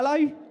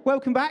Hello,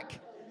 welcome back.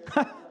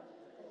 So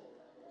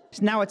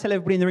now I tell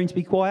everybody in the room to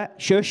be quiet.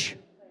 Shush.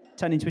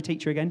 Turn into a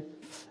teacher again.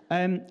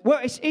 Well,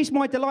 it's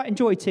my delight and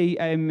joy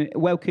to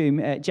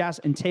welcome Jazz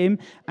and Tim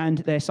and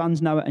their sons,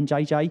 Noah and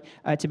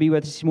JJ, to be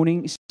with us this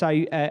morning.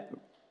 So,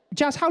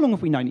 Jazz, how long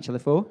have we known each other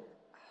for?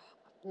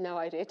 No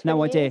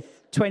idea.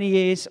 20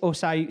 years or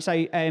so.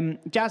 So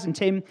Jazz and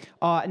Tim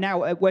are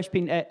now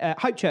worshipping at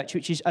Hope Church,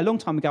 which is a long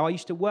time ago. I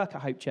used to work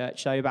at Hope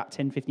Church, so about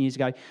 10, 15 years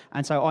ago.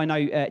 And so I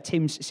know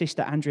Tim's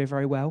sister, Andrea,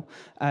 very well.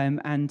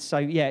 And so,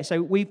 yeah, so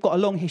we've got a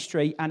long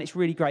history, and it's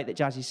really great that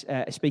Jazz is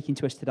speaking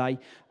to us today.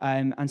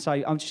 And so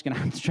I'm just going to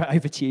hand it straight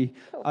over to you.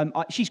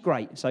 Cool. She's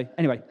great. So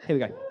anyway, here we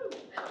go.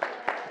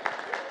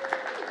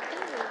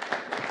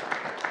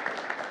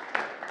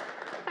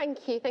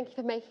 Thank you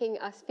for making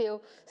us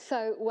feel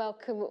so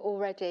welcome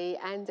already.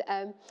 And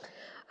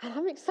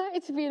I'm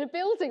excited to be in a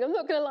building. I'm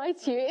not going to lie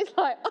to you. It's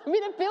like I'm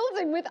in a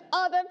building with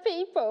other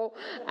people.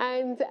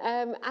 And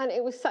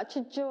it was such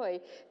a joy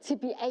to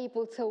be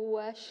able to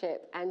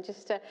worship and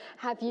just to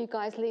have you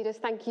guys lead us.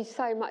 Thank you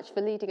so much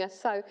for leading us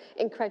so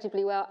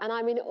incredibly well. And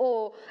I'm in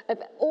awe of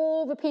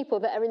all the people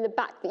that are in the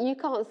back that you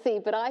can't see,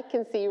 but I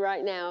can see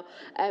right now,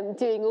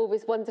 doing all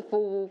this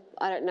wonderful,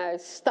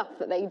 stuff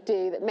that they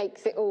do that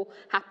makes it all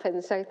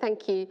happen. So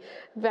thank you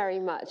very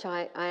much.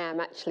 I am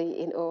actually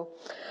in awe.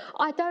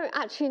 I don't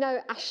actually know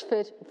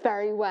Ashford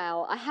very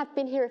well. I have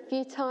been here a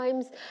few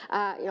times,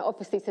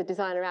 obviously it's a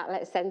designer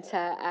outlet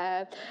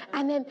centre,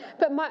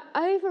 but my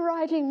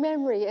overriding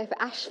memory of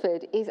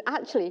Ashford is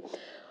actually,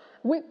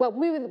 we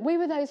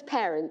were those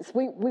parents.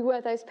 We were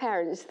those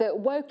parents that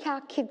woke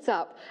our kids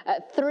up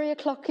at 3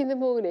 o'clock in the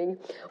morning,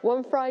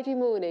 one Friday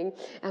morning,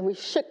 and we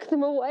shook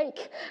them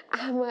awake,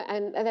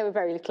 and they were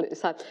very little at the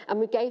time, and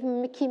we gave them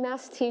a Mickey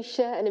Mouse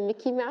T-shirt and a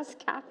Mickey Mouse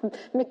cap and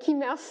Mickey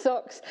Mouse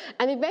socks,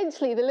 and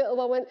eventually the little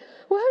one went,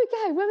 "Where are we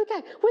going? Where are we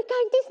going? We're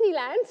going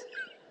Disneyland."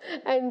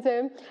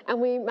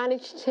 And we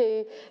managed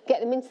to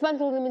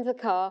bundle them into the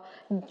car,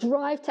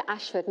 drive to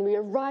Ashford, and we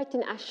arrived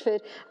in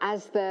Ashford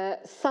as the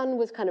sun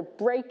was kind of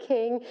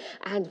breaking,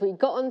 and we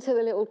got onto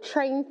the little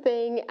train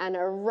thing and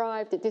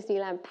arrived at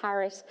Disneyland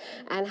Paris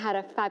and had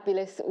a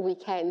fabulous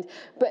weekend.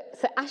 But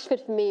so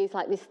Ashford for me is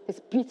like this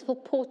beautiful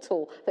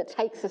portal that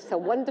takes us to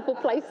wonderful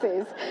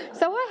places.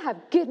 So I have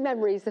good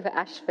memories of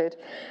Ashford.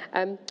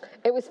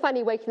 It was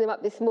funny waking them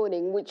up this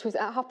morning, which was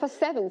at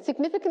 7:30,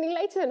 significantly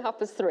later than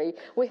 3:30.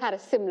 We had a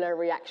similar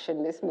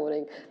reaction this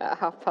morning at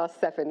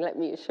 7:30, let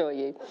me assure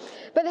you.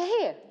 But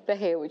they're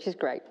here, which is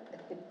great.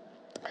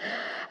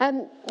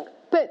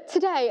 But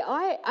today,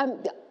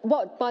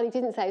 what Barney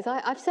didn't say is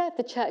I've served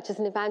the church as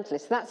an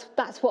evangelist.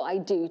 That's what I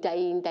do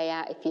day in, day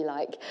out, if you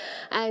like.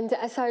 And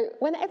so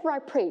whenever I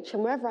preach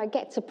and wherever I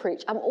get to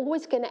preach, I'm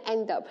always going to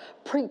end up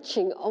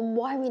preaching on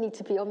why we need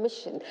to be on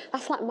mission.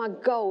 That's like my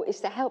goal, is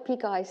to help you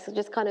guys to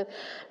just kind of,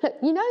 look,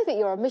 you know that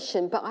you're on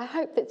mission, but I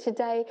hope that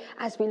today,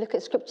 as we look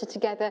at Scripture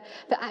together,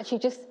 that actually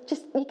just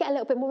you get a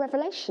little bit more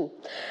revelation.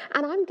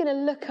 And I'm going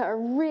to look at a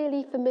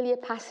really familiar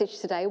passage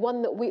today,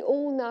 one that we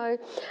all know,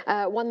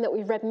 one that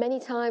we've read many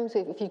times.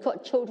 If you've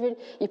got children,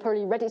 you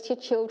probably read it to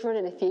your children,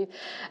 and if you've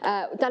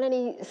done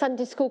any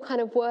Sunday school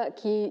kind of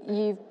work,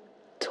 you've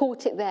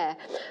taught it there.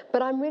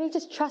 But I'm really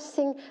just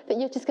trusting that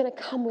you're just going to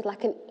come with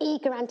like an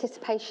eager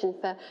anticipation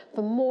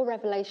for more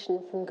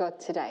revelation from God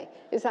today.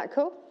 Is that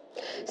cool?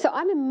 So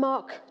I'm in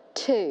Mark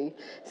 2.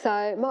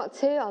 So Mark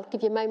 2, I'll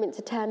give you a moment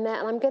to turn there,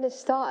 and I'm going to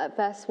start at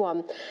verse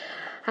 1.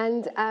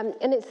 And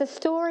it's the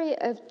story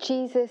of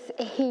Jesus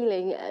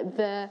healing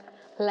the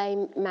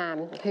lame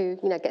man who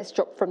gets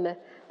dropped from the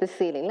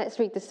ceiling. Let's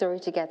read the story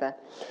together.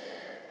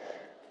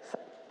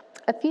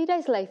 A few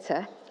days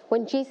later,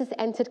 when Jesus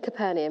entered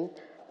Capernaum,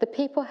 the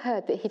people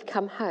heard that he'd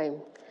come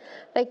home.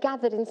 They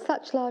gathered in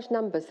such large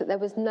numbers that there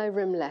was no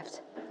room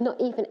left, not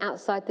even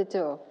outside the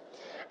door.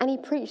 And he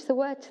preached the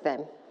word to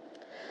them.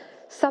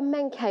 Some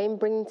men came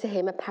bringing to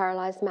him a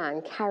paralyzed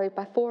man carried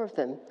by 4 of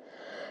them.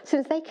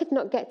 Since they could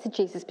not get to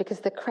Jesus because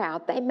of the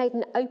crowd, they made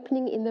an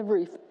opening in the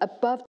roof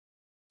above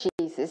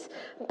Jesus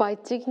by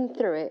digging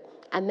through it,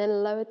 and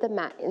then lowered the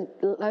mat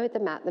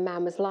the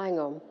man was lying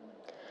on.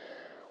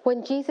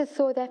 When Jesus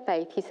saw their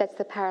faith, he said to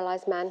the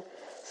paralyzed man,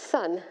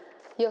 "Son,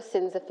 your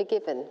sins are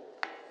forgiven."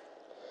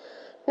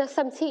 Now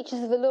some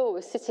teachers of the law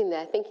were sitting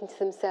there thinking to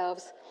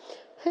themselves,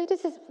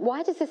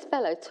 why does this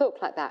fellow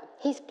talk like that?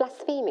 He's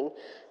blaspheming.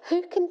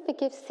 Who can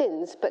forgive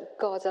sins but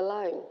God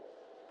alone?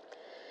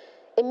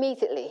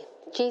 Immediately,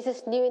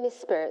 Jesus knew in his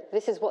spirit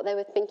this is what they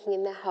were thinking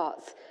in their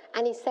hearts,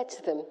 and he said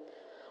to them,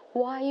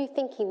 "Why are you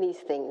thinking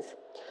these things?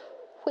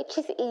 Which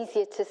is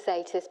easier to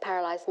say to this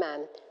paralyzed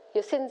man,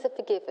 'Your sins are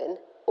forgiven,'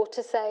 or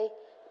to say,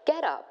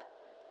 'Get up,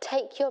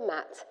 take your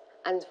mat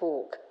and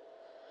walk'?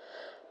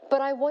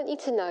 But I want you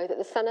to know that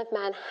the Son of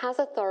Man has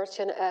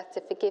authority on earth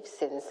to forgive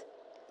sins."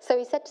 So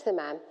he said to the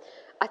man,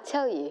 "I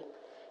tell you,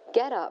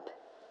 get up,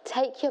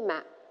 take your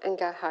mat and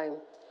go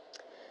home."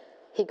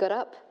 He got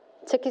up,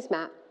 took his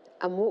mat,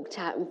 and walked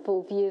out in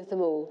full view of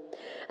them all.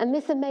 And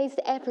this amazed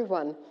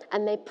everyone,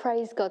 and they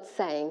praised God,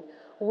 saying,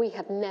 "We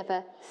have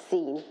never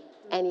seen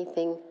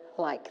anything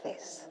like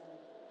this."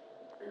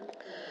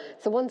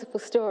 It's a wonderful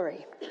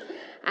story.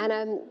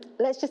 And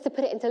let's just to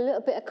put it into a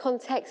little bit of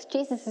context,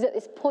 Jesus is at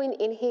this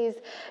point in his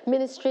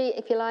ministry,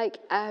 if you like,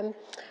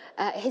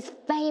 his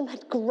fame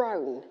had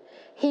grown.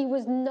 He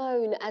was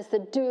known as the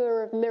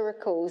doer of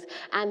miracles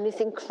and this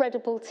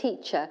incredible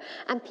teacher.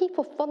 And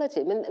people followed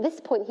him. And at this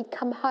point, he'd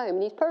come home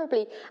and he's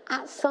probably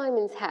at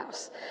Simon's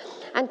house.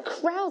 And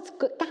crowds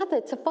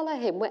gathered to follow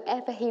him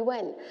wherever he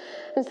went.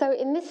 And so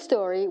in this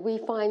story, we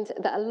find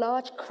that a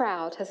large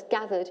crowd has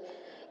gathered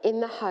in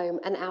the home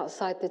and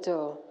outside the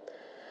door.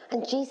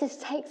 And Jesus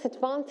takes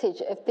advantage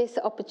of this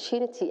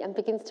opportunity and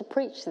begins to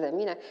preach to them.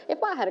 You know,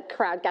 if I had a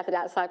crowd gathered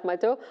outside my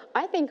door,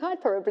 I think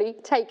I'd probably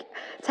take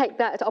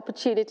that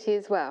opportunity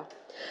as well.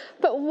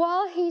 But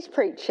while he's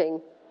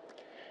preaching,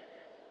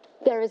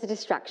 there is a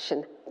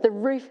distraction. The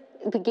roof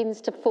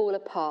begins to fall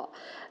apart.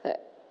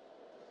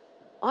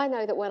 I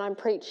know that when I'm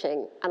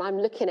preaching and I'm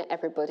looking at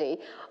everybody,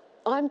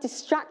 I'm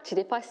distracted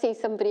if I see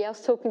somebody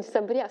else talking to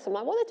somebody else. I'm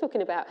like, what are they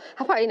talking about?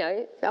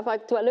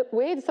 Do I look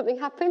weird? Has something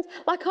happened?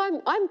 Like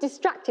I'm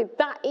distracted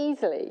that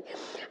easily.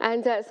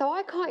 And so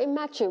I can't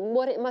imagine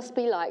what it must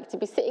be like to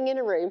be sitting in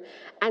a room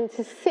and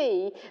to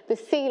see the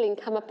ceiling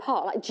come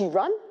apart. Like, do you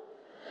run?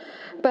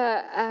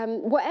 But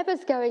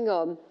whatever's going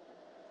on,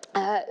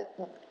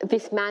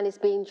 this man is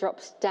being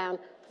dropped down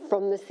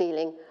from the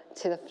ceiling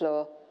to the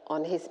floor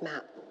on his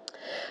mat.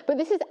 But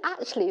this is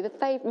actually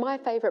my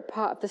favourite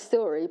part of the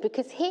story,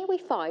 because here we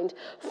find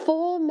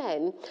 4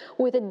 men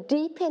with a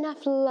deep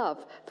enough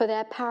love for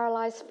their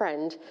paralysed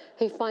friend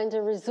who find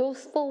a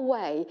resourceful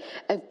way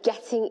of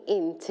getting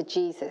into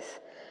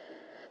Jesus.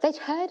 They'd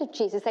heard of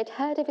Jesus, they'd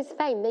heard of his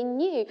fame, they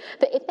knew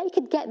that if they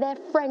could get their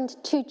friend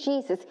to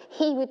Jesus,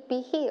 he would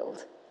be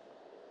healed.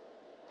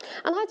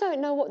 And I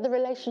don't know what the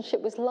relationship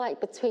was like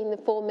between the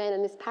 4 men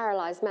and this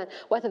paralysed man,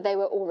 whether they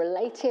were all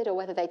related or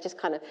whether they just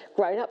kind of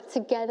grown up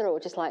together or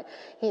just like,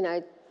 you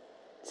know,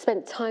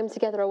 spent time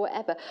together or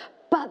whatever.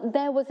 But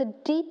there was a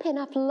deep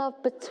enough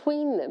love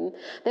between them.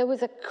 There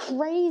was a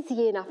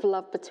crazy enough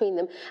love between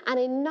them and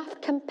enough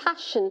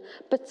compassion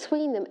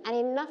between them and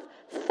enough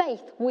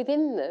faith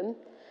within them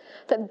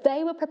that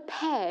they were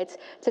prepared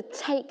to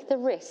take the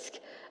risk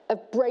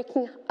of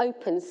breaking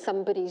open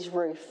somebody's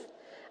roof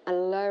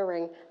and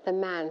lowering the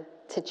man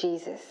to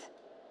Jesus.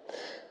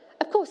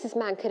 Of course, this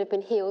man could have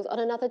been healed on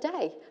another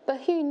day, but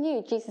who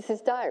knew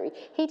Jesus' diary?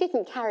 He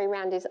didn't carry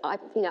around his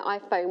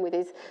iPhone with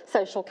his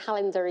social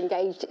calendar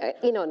engaged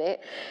in on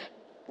it.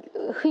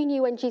 Who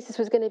knew when Jesus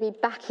was going to be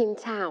back in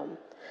town?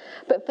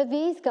 But for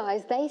these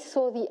guys, they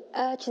saw the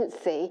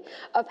urgency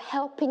of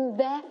helping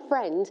their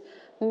friend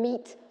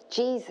meet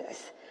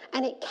Jesus.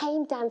 And it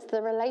came down to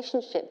the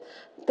relationship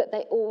that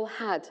they all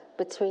had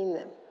between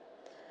them.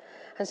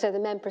 And so the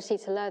men proceed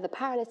to lower the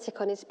paralytic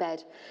on his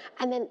bed.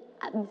 And then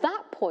at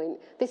that point,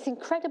 this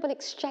incredible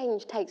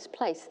exchange takes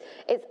place.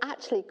 It's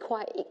actually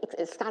quite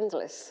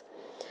scandalous.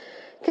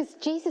 Because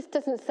Jesus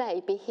doesn't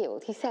say, be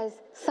healed. He says,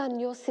 son,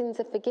 your sins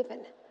are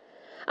forgiven.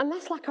 And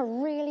that's like a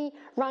really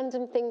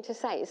random thing to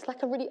say. It's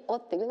like a really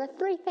odd thing. There are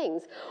 3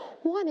 things.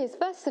 One is,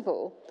 first of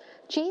all,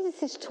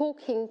 Jesus is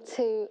talking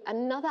to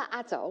another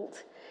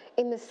adult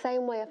in the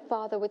same way a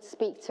father would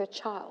speak to a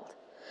child.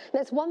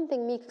 Now, it's one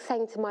thing me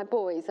saying to my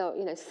boys, oh,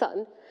 you know,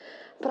 son,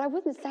 but I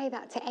wouldn't say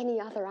that to any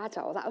other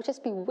adult. That would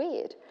just be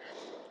weird.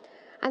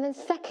 And then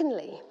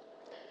secondly,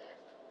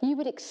 you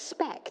would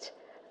expect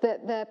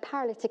that the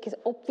paralytic is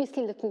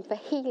obviously looking for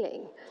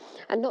healing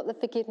and not the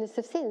forgiveness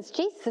of sins.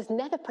 Jesus has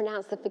never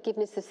pronounced the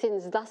forgiveness of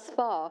sins thus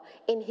far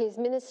in his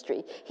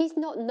ministry. He's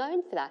not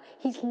known for that.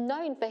 He's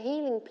known for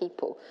healing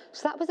people.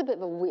 So that was a bit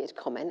of a weird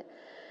comment.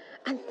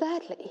 And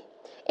thirdly,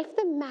 if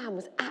the man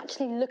was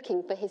actually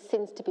looking for his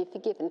sins to be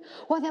forgiven,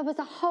 well, there was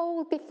a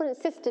whole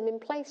different system in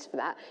place for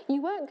that.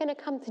 You weren't going to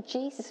come to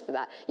Jesus for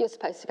that. You're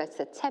supposed to go to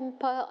the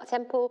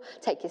temple,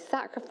 take his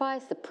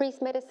sacrifice. The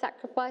priest made a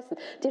sacrifice and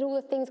did all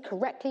the things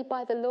correctly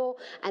by the law.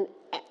 And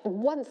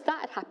once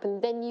that had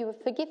happened, then you were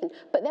forgiven.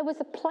 But there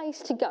was a place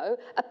to go,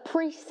 a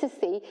priest to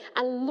see,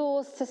 and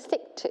laws to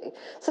stick to.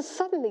 So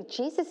suddenly,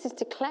 Jesus is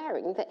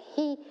declaring that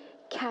he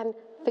can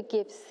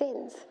forgive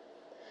sins.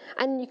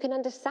 And you can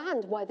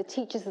understand why the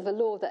teachers of the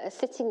law that are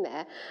sitting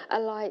there are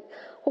like,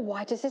 well,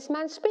 why does this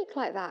man speak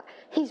like that?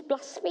 He's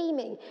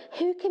blaspheming.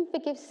 Who can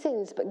forgive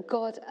sins but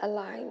God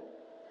alone?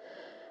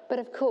 But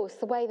of course,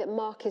 the way that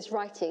Mark is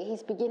writing,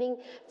 he's beginning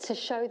to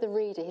show the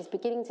reader, he's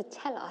beginning to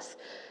tell us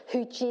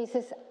who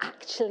Jesus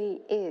actually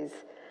is,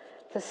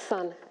 the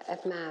Son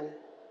of Man.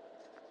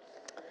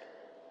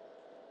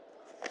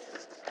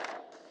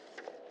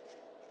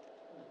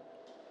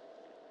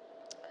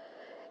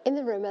 In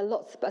the room are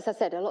lots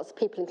of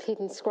people,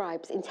 including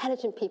scribes,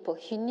 intelligent people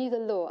who knew the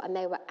law, and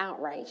they were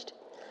outraged.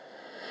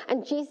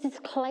 And Jesus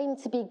claimed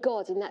to be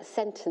God in that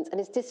sentence,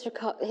 and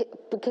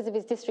because of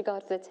his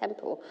disregard for the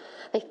temple.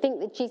 They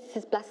think that Jesus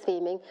is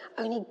blaspheming.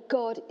 Only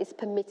God is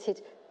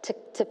permitted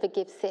to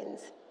forgive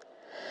sins.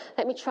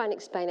 Let me try and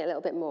explain it a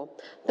little bit more.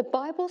 The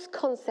Bible's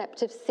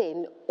concept of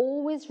sin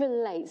always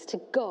relates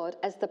to God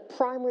as the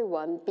primary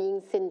one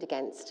being sinned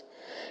against.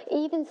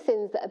 Even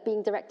sins that are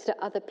being directed at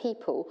other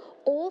people,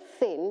 all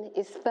sin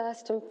is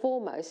first and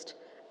foremost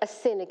a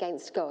sin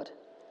against God.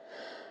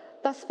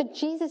 Thus, for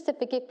Jesus to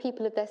forgive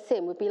people of their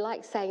sin would be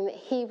like saying that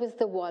he was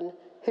the one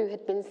who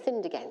had been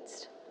sinned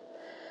against.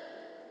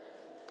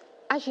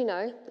 As you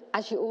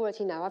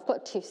already know, I've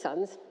got 2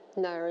 sons,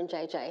 Noah and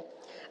JJ.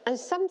 And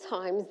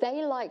sometimes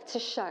they like to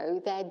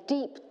show their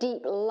deep,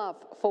 deep love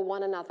for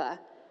one another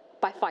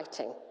by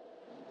fighting.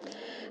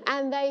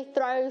 And they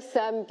throw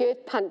some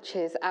good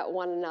punches at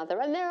one another.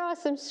 And there are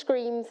some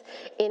screams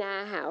in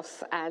our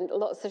house and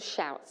lots of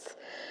shouts.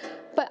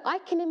 But I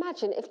can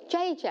imagine if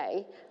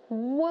JJ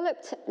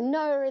walloped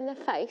Noah in the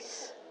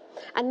face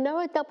and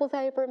Noah doubles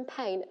over in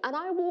pain, and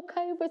I walk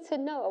over to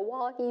Noah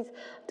while he's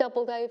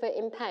doubled over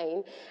in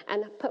pain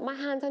and put my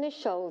hand on his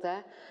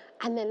shoulder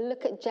and then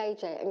look at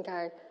JJ and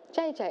go,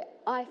 JJ,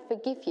 I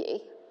forgive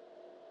you.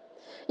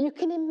 You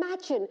can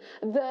imagine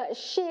the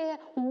sheer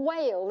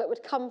wail that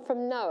would come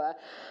from Noah.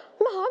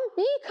 Mum,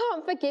 you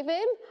can't forgive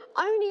him.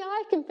 Only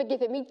I can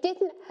forgive him. He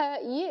didn't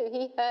hurt you,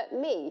 he hurt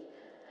me.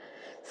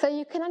 So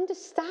you can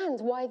understand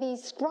why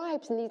these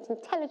scribes and these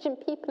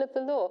intelligent people of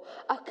the law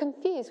are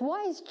confused.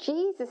 Why is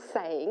Jesus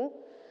saying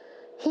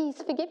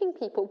he's forgiving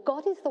people?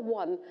 God is the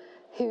one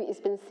who has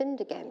been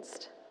sinned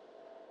against.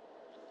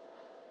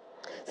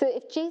 So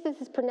if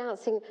Jesus is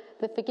pronouncing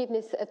the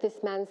forgiveness of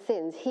this man's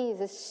sins, he is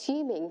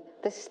assuming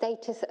the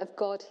status of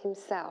God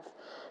himself,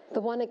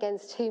 the one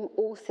against whom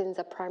all sins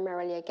are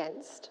primarily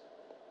against.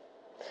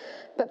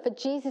 But for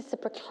Jesus to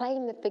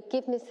proclaim the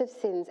forgiveness of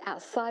sins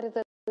outside of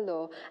the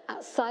law,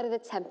 outside of the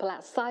temple,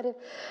 outside of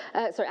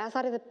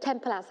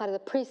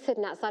the priesthood,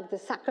 and outside of the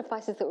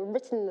sacrifices that were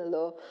written in the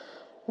law,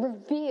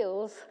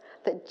 reveals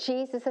that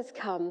Jesus has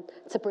come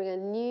to bring a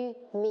new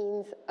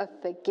means of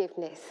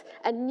forgiveness,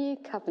 a new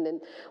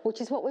covenant,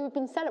 which is what we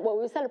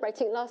were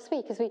celebrating last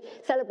week as we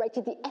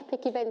celebrated the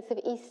epic events of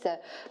Easter.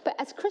 But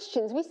as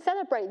Christians, we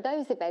celebrate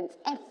those events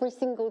every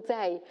single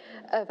day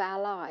of our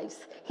lives.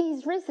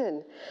 He's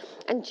risen,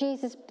 and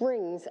Jesus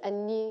brings a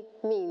new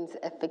means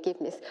of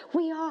forgiveness.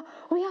 We are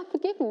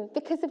forgiven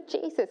because of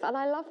Jesus, and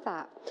I love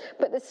that.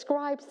 But the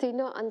scribes do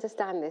not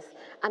understand this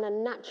and are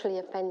naturally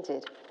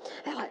offended.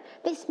 They're like,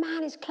 this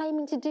man is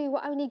claiming to do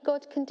what only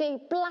God can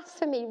do.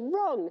 Blasphemy,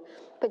 wrong.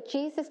 But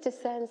Jesus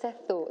discerns their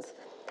thoughts.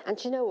 And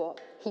do you know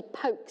what? He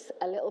pokes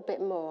a little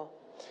bit more.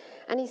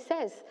 And he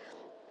says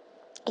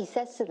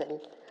to them,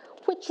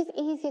 which is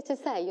easier to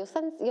say, your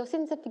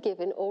sins are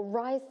forgiven, or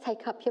rise,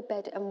 take up your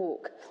bed and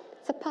walk?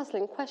 It's a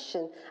puzzling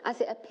question,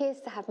 as it appears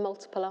to have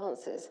multiple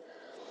answers.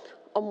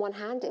 On one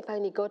hand, if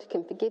only God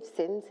can forgive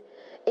sins,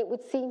 it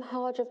would seem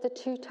harder of the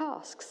 2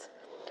 tasks.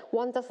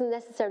 One doesn't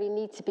necessarily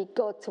need to be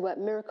God to work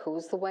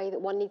miracles the way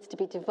that one needs to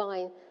be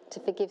divine to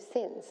forgive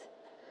sins.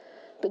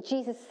 But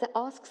Jesus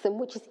asks them,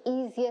 which is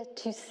easier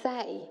to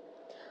say?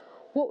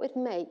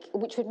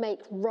 Which would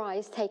make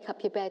rise, take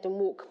up your bed and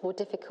walk more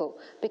difficult?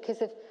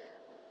 Because of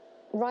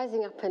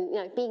rising up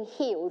and being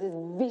healed is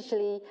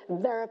visually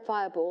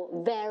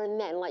verifiable there and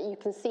then, like you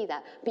can see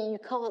that, but you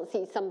can't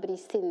see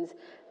somebody's sins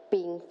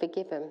being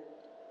forgiven.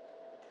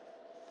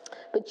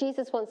 But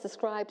Jesus wants the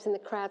scribes and the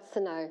crowds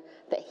to know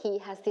that he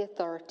has the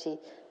authority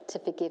to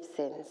forgive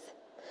sins.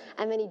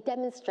 And then he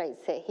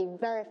demonstrates it, he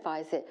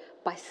verifies it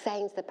by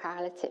saying to the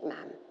paralytic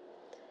man,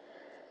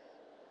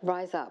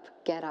 rise up,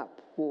 get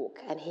up, walk,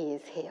 and he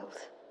is healed.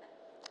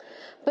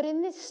 But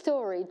in this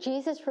story,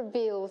 Jesus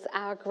reveals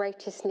our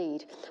greatest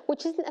need,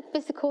 which isn't a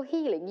physical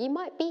healing. You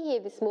might be here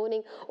this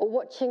morning or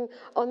watching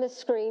on the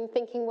screen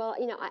thinking, well,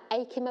 I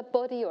ache in my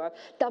body, or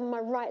I've done my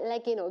right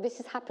leg in, or this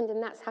has happened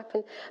and that's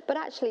happened. But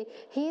actually,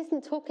 he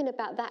isn't talking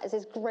about that as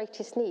his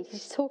greatest need.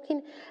 He's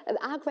talking,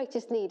 our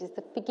greatest need is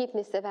the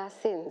forgiveness of our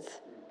sins.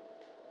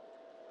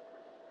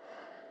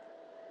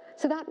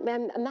 So that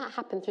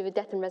happened through the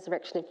death and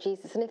resurrection of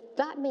Jesus. And if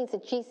that means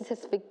that Jesus has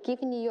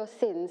forgiven you your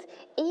sins,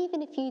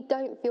 even if you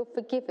don't feel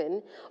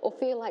forgiven or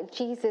feel like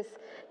Jesus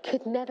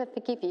could never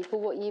forgive you for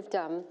what you've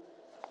done,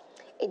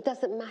 it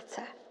doesn't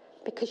matter,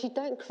 because you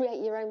don't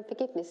create your own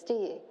forgiveness, do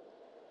you?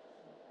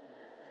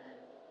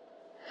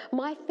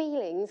 My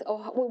feelings or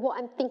what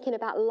I'm thinking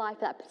about life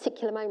at that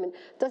particular moment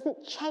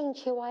doesn't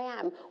change who I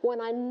am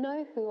when I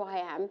know who I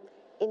am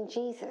in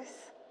Jesus.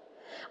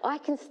 I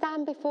can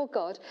stand before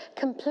God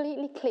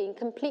completely clean,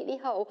 completely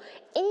whole,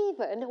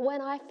 even when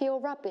I feel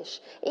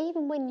rubbish,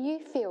 even when you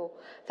feel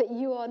that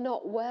you are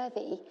not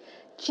worthy.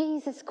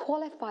 Jesus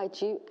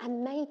qualified you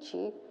and made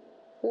you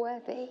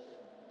worthy.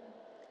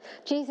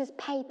 Jesus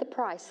paid the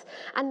price.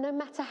 And no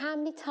matter how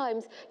many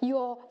times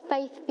your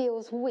faith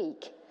feels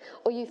weak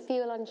or you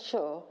feel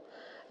unsure,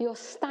 your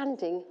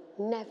standing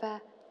never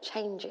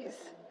changes.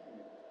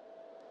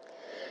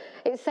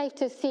 It's safe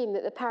to assume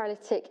that the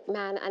paralytic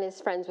man and his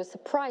friends were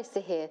surprised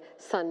to hear,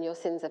 son, your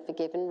sins are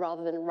forgiven,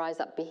 rather than rise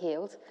up, be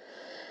healed.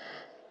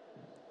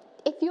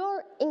 If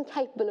you're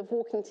incapable of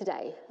walking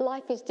today,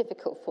 life is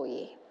difficult for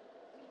you.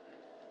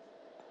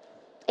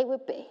 It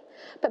would be.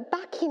 But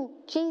back in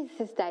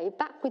Jesus' day,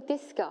 back with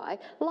this guy,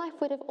 life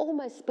would have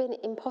almost been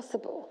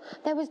impossible.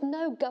 There was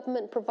no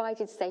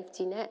government-provided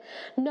safety net,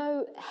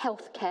 no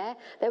health care,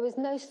 there was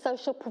no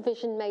social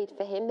provision made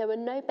for him, there were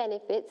no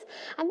benefits,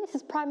 and this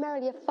is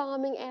primarily a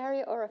farming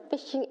area or a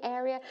fishing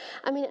area.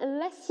 I mean,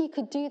 unless you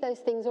could do those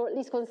things or at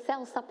least go and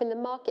sell stuff in the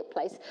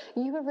marketplace,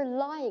 you were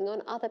relying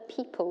on other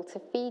people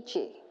to feed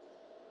you.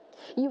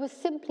 You were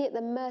simply at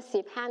the mercy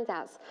of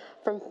handouts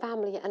from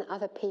family and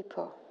other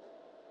people.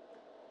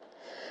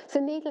 So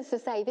needless to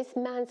say, this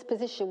man's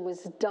position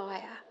was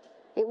dire.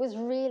 It was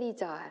really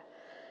dire.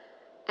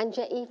 And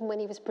yet even when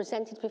he was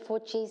presented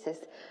before Jesus,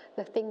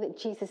 the thing that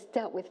Jesus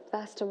dealt with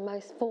first and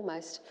most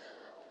foremost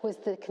was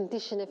the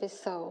condition of his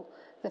soul,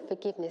 the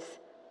forgiveness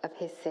of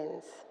his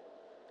sins.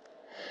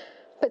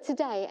 But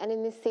today and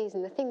in this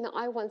season, the thing that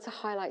I want to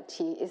highlight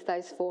to you is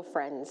those 4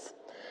 friends.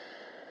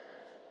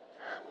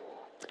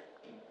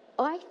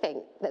 I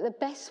think that the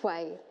best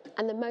way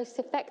and the most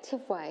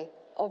effective way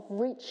of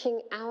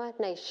reaching our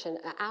nation,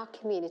 our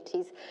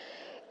communities,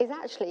 is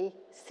actually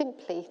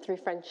simply through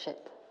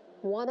friendship.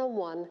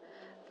 One-on-one,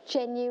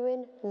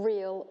 genuine,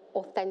 real,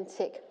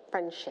 authentic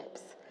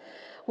friendships,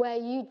 where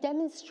you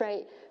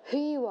demonstrate who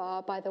you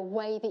are by the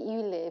way that you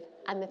live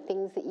and the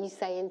things that you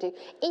say and do.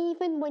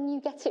 Even when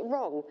you get it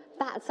wrong,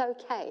 that's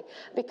okay,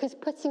 because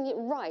putting it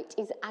right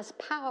is as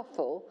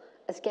powerful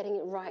as getting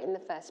it right in the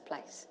first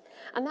place.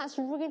 And that's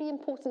really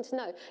important to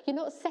know. You're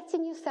not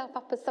setting yourself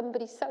up as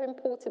somebody so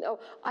important, oh,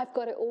 I've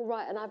got it all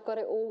right and I've got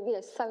it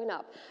all, sewn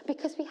up.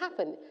 Because we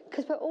haven't.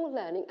 Because we're all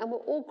learning and we're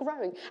all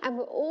growing and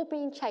we're all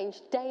being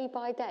changed day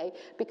by day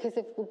because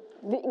of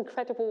the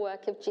incredible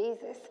work of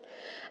Jesus.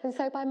 And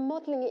so by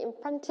modelling it in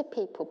front of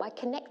people, by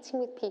connecting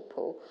with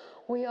people,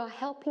 we are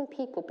helping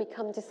people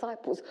become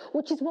disciples,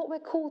 which is what we're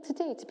called to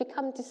do, to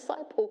become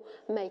disciple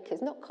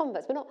makers, not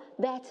converts. We're not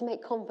there to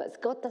make converts.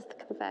 God does the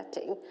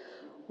converting.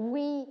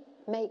 We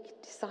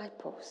make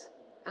disciples,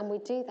 and we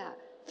do that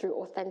through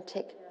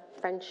authentic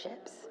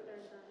friendships.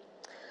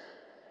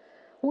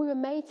 We were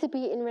made to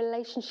be in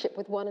relationship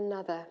with one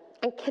another,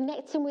 and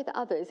connecting with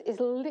others is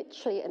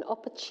literally an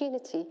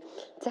opportunity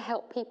to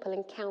help people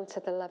encounter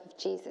the love of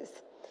Jesus.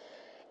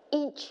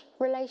 Each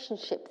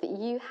relationship that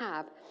you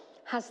have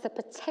has the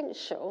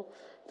potential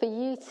for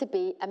you to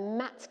be a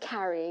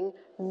mat-carrying,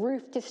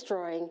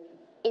 roof-destroying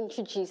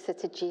introducer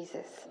to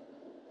Jesus.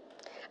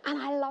 And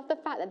I love the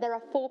fact that there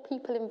are 4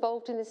 people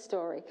involved in this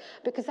story,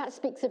 because that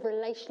speaks of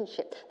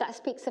relationship, that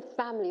speaks of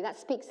family, that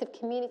speaks of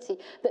community,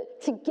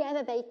 that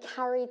together they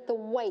carried the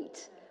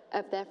weight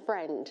of their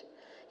friend.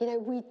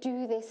 We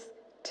do this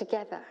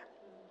together.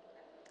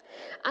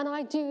 And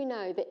I do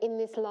know that in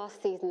this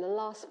last season, the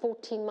last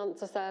 14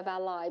 months or so of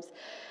our lives,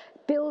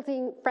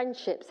 building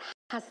friendships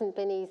hasn't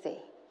been easy.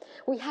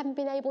 We haven't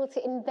been able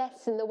to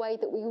invest in the way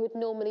that we would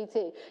normally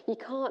do. You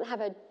can't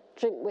have a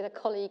drink with a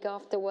colleague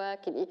after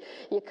work, and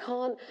you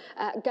can't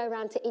go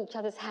around to each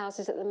other's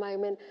houses at the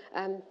moment,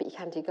 but you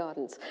can do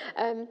gardens.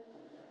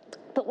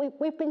 But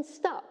we've been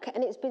stuck,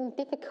 and it's been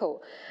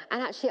difficult.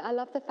 And actually, I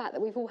love the fact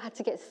that we've all had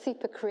to get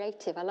super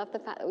creative. I love the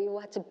fact that we've all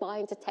had to buy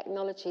into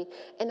technology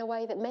in a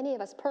way that many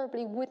of us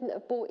probably wouldn't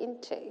have bought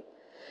into.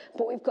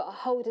 But we've got a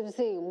hold of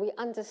Zoom. We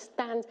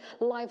understand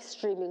live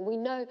streaming. We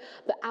know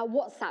that our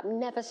WhatsApp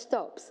never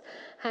stops.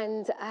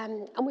 And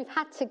we've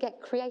had to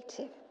get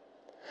creative.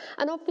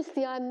 And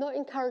obviously, I'm not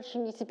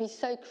encouraging you to be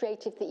so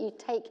creative that you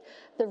take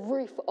the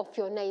roof off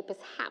your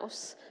neighbour's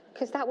house,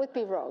 because that would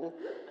be wrong.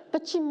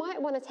 But you might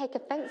want to take a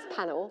fence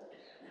panel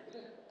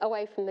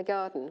away from the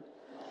garden.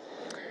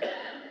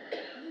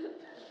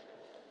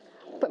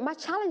 But my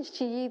challenge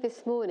to you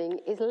this morning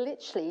is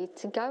literally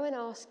to go and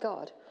ask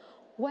God,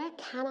 where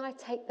can I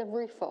take the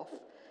roof off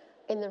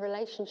in the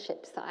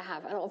relationships that I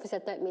have? And obviously,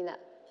 I don't mean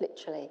that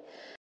literally.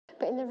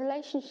 But in the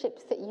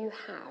relationships that you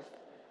have,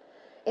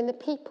 in the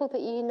people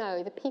that you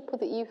know, the people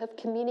that you have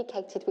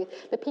communicated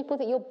with, the people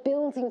that you're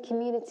building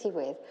community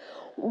with,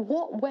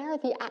 where are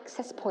the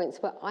access points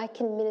where I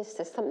can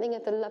minister something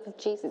of the love of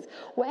Jesus?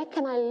 Where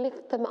can I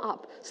lift them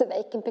up so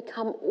they can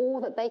become all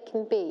that they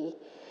can be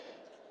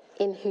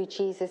in who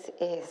Jesus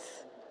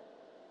is?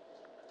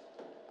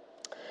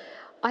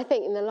 I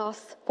think in the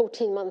last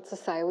 14 months or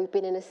so, we've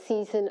been in a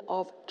season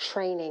of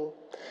training.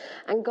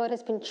 And God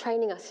has been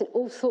training us in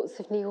all sorts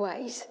of new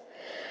ways.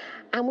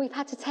 And we've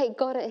had to take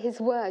God at his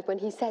word when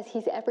he says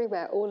he's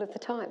everywhere all of the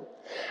time.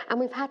 And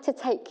we've had to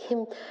take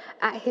him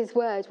at his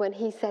word when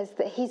he says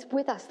that he's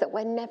with us, that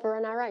we're never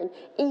on our own,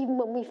 even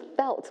when we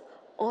felt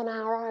on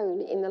our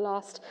own in the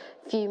last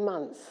few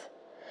months.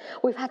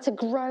 We've had to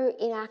grow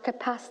in our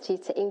capacity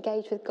to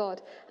engage with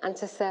God and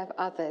to serve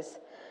others.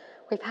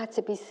 We've had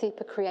to be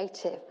super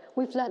creative.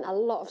 We've learned a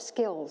lot of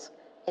skills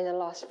in the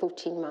last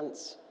 14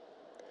 months.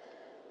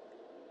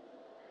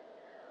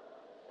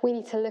 We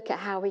need to look at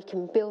how we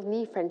can build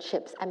new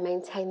friendships and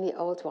maintain the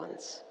old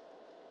ones.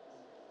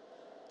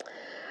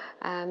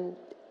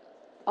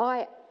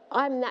 I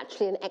I'm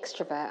naturally an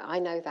extrovert, I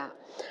know that.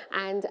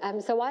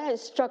 And so I don't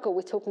struggle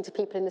with talking to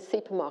people in the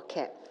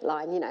supermarket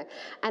line, you know.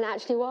 And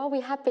actually, while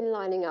we have been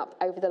lining up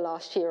over the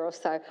last year or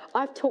so,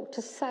 I've talked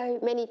to so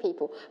many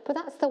people. But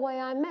that's the way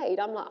I'm made.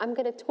 I'm like, I'm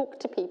going to talk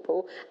to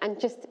people and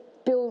just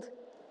build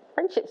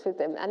friendships with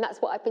them. And that's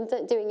what I've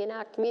been doing in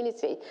our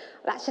community.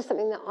 That's just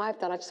something that I've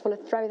done. I just want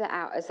to throw that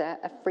out as a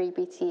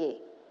freebie to you.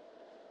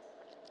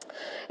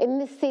 In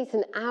this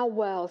season, our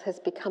world has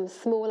become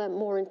smaller,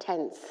 more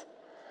intense.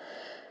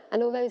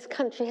 And although this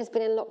country has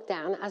been in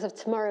lockdown, as of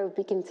tomorrow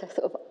we begin to sort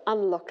of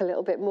unlock a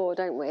little bit more,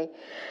 don't we?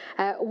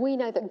 We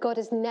know that God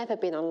has never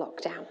been on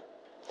lockdown.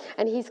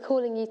 And he's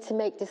calling you to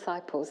make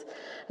disciples.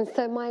 And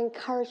so my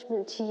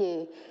encouragement to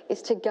you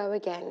is to go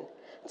again,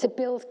 to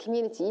build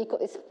community. You've got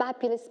this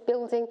fabulous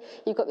building.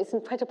 You've got this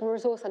incredible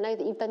resource. I know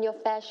that you've done your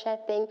fair share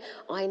thing.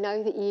 I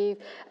know that you've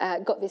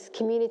got this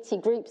community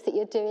groups that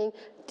you're doing.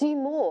 Do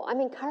more.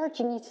 I'm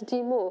encouraging you to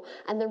do more.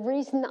 And the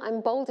reason that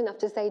I'm bold enough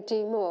to say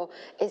do more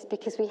is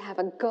because we have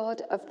a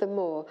God of the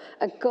more,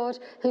 a God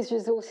whose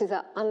resources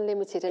are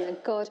unlimited, and a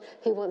God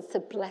who wants to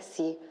bless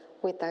you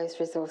with those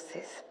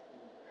resources.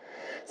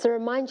 So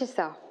remind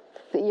yourself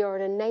that you're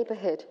in a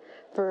neighbourhood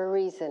for a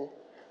reason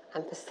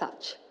and for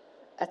such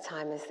a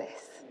time as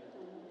this.